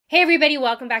Hey everybody,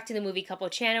 welcome back to the Movie Couple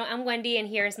channel. I'm Wendy and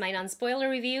here's my non-spoiler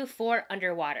review for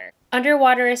Underwater.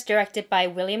 Underwater is directed by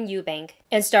William Eubank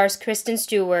and stars Kristen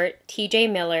Stewart,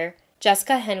 TJ Miller,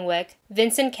 Jessica Henwick,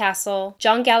 Vincent Cassell,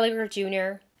 John Gallagher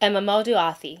Jr., and Mamoudou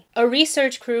Athie. A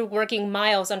research crew working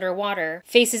miles underwater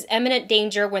faces imminent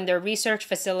danger when their research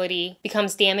facility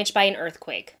becomes damaged by an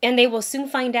earthquake. And they will soon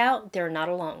find out they're not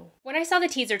alone. When I saw the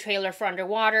teaser trailer for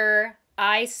Underwater,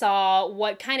 I saw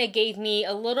what kind of gave me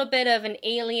a little bit of an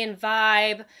alien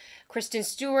vibe. Kristen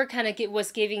Stewart kind of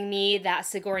was giving me that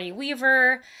Sigourney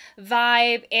Weaver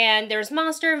vibe, and there's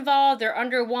monster involved, they're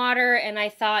underwater, and I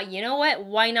thought, you know what,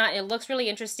 why not? It looks really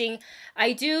interesting.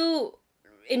 I do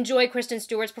enjoy Kristen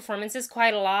Stewart's performances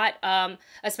quite a lot,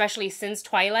 especially since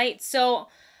Twilight, so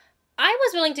I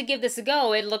was willing to give this a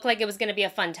go. It looked like it was going to be a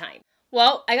fun time.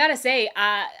 Well, I gotta say,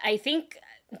 I think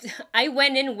I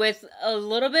went in with a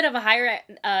little bit of a higher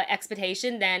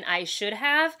expectation than I should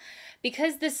have,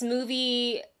 because this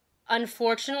movie,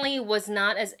 unfortunately, was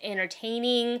not as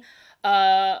entertaining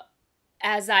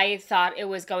as I thought it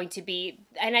was going to be.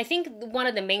 And I think one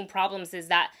of the main problems is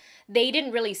that they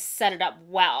didn't really set it up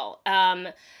well.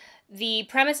 The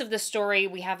premise of the story,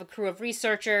 we have a crew of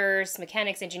researchers,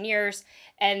 mechanics, engineers,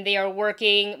 and they are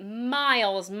working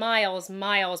miles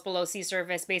below sea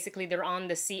surface. Basically, they're on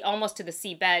the sea, almost to the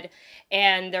seabed,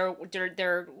 and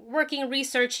they're working,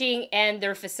 researching, and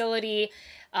their facility,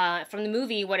 from the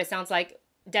movie, what it sounds like,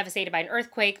 devastated by an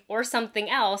earthquake or something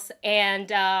else,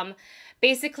 and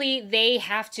basically they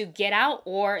have to get out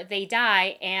or they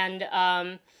die,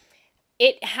 and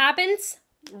it happens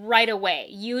right away,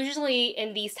 usually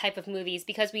in these type of movies,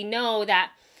 because we know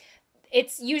that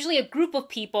it's usually a group of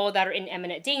people that are in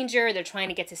imminent danger. They're trying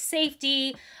to get to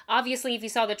safety. Obviously, if you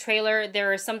saw the trailer,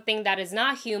 there is something that is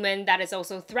not human that is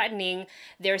also threatening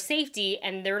their safety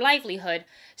and their livelihood.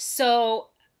 So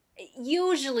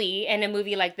usually in a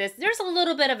movie like this, there's a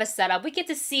little bit of a setup. We get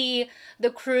to see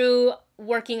the crew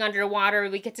working underwater.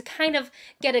 We get to kind of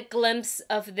get a glimpse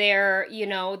of their, you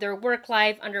know, their work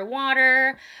life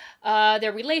underwater,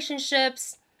 their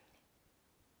relationships,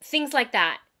 things like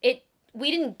that. We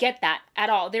didn't get that at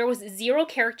all. There was zero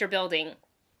character building,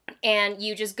 and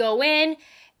you just go in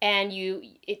and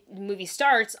the movie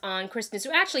starts on Kristen. So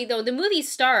actually, though, the movie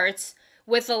starts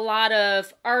with a lot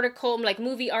of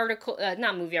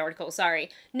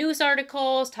news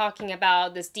articles talking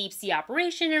about this deep sea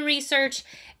operation and research,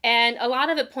 and a lot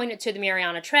of it pointed to the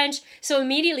Mariana Trench. So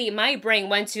immediately my brain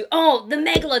went to, oh, the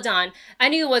Megalodon. I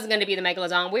knew it wasn't going to be the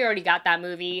Megalodon. We already got that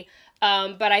movie.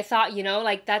 But I thought, you know,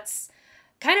 like, that's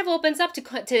kind of opens up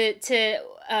to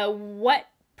what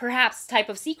perhaps type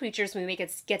of sea creatures we may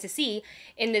get to see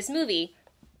in this movie.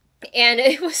 And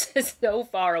it was so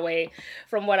far away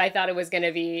from what I thought it was going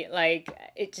to be. Like,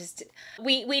 it just,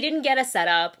 we didn't get a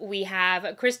setup. We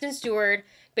have Kristen Stewart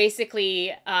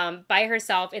basically by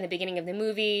herself in the beginning of the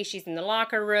movie. She's in the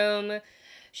locker room.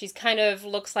 She's kind of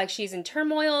looks like she's in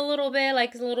turmoil a little bit,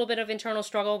 like a little bit of internal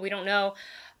struggle. We don't know.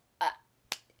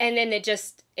 And then it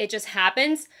just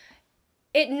happens.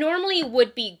 It normally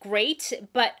would be great,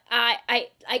 but I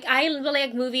really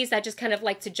like movies that just kind of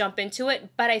like to jump into it.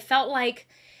 But I felt like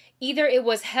either it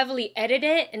was heavily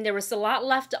edited and there was a lot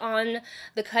left on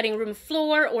the cutting room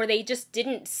floor, or they just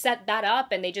didn't set that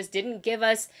up and they just didn't give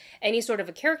us any sort of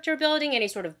a character building, any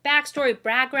sort of backstory,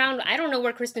 background. I don't know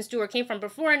where Kristen Stewart came from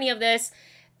before any of this.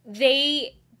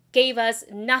 They gave us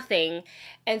nothing.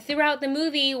 And throughout the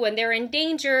movie, when they're in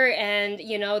danger and,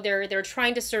 you know, they're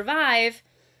trying to survive,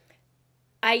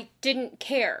 I didn't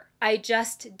care. I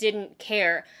just didn't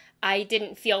care. I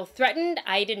didn't feel threatened.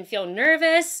 I didn't feel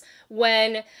nervous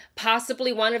when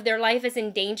possibly one of their life is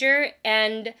in danger.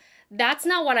 And that's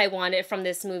not what I wanted from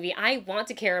this movie. I want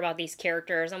to care about these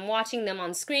characters. I'm watching them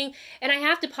on screen. And I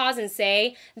have to pause and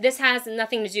say, this has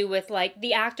nothing to do with, like,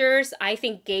 the actors. I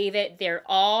think gave it their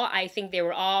all. I think they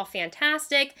were all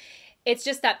fantastic. It's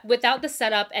just that without the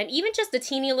setup and even just a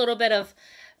teeny little bit of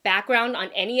background on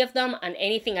any of them, on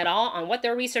anything at all, on what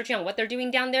they're researching, on what they're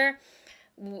doing down there,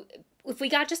 if we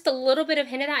got just a little bit of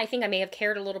hint of that, I think I may have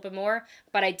cared a little bit more,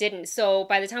 but I didn't. So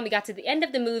by the time we got to the end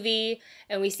of the movie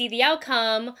and we see the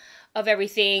outcome of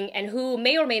everything and who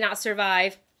may or may not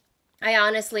survive, I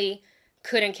honestly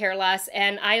couldn't care less.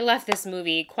 And I left this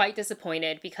movie quite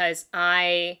disappointed because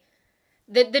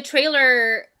the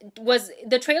trailer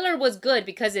was good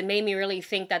because it made me really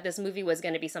think that this movie was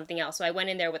going to be something else. So I went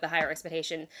in there with a higher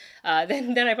expectation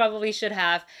than I probably should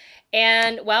have.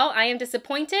 And, well, I am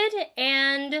disappointed,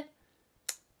 and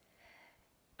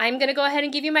I'm going to go ahead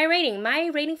and give you my rating. My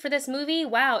rating for this movie,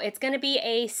 wow, it's going to be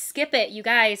a skip it, you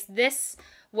guys. This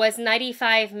was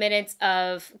 95 minutes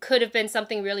of could have been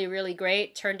something really, really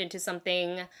great, turned into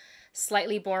something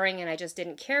slightly boring and I just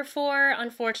didn't care for,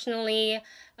 unfortunately.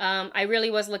 I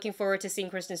really was looking forward to seeing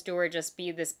Kristen Stewart just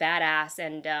be this badass,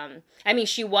 and I mean,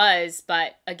 she was,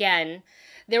 but again,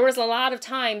 there was a lot of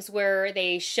times where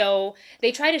they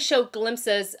try to show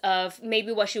glimpses of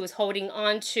maybe what she was holding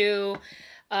on to,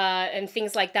 and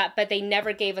things like that, but they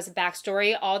never gave us a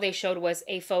backstory. All they showed was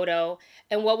a photo.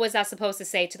 And what was that supposed to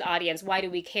say to the audience? Why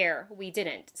do we care? We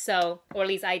didn't. So, or at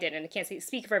least I didn't. I can't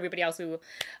speak for everybody else who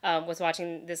was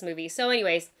watching this movie. So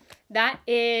anyways, that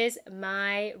is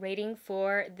my rating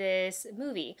for this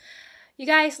movie. You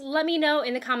guys, let me know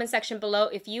in the comment section below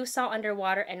if you saw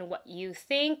Underwater and what you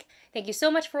think. Thank you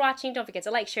so much for watching. Don't forget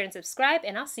to like, share, and subscribe,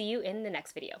 and I'll see you in the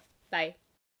next video. Bye.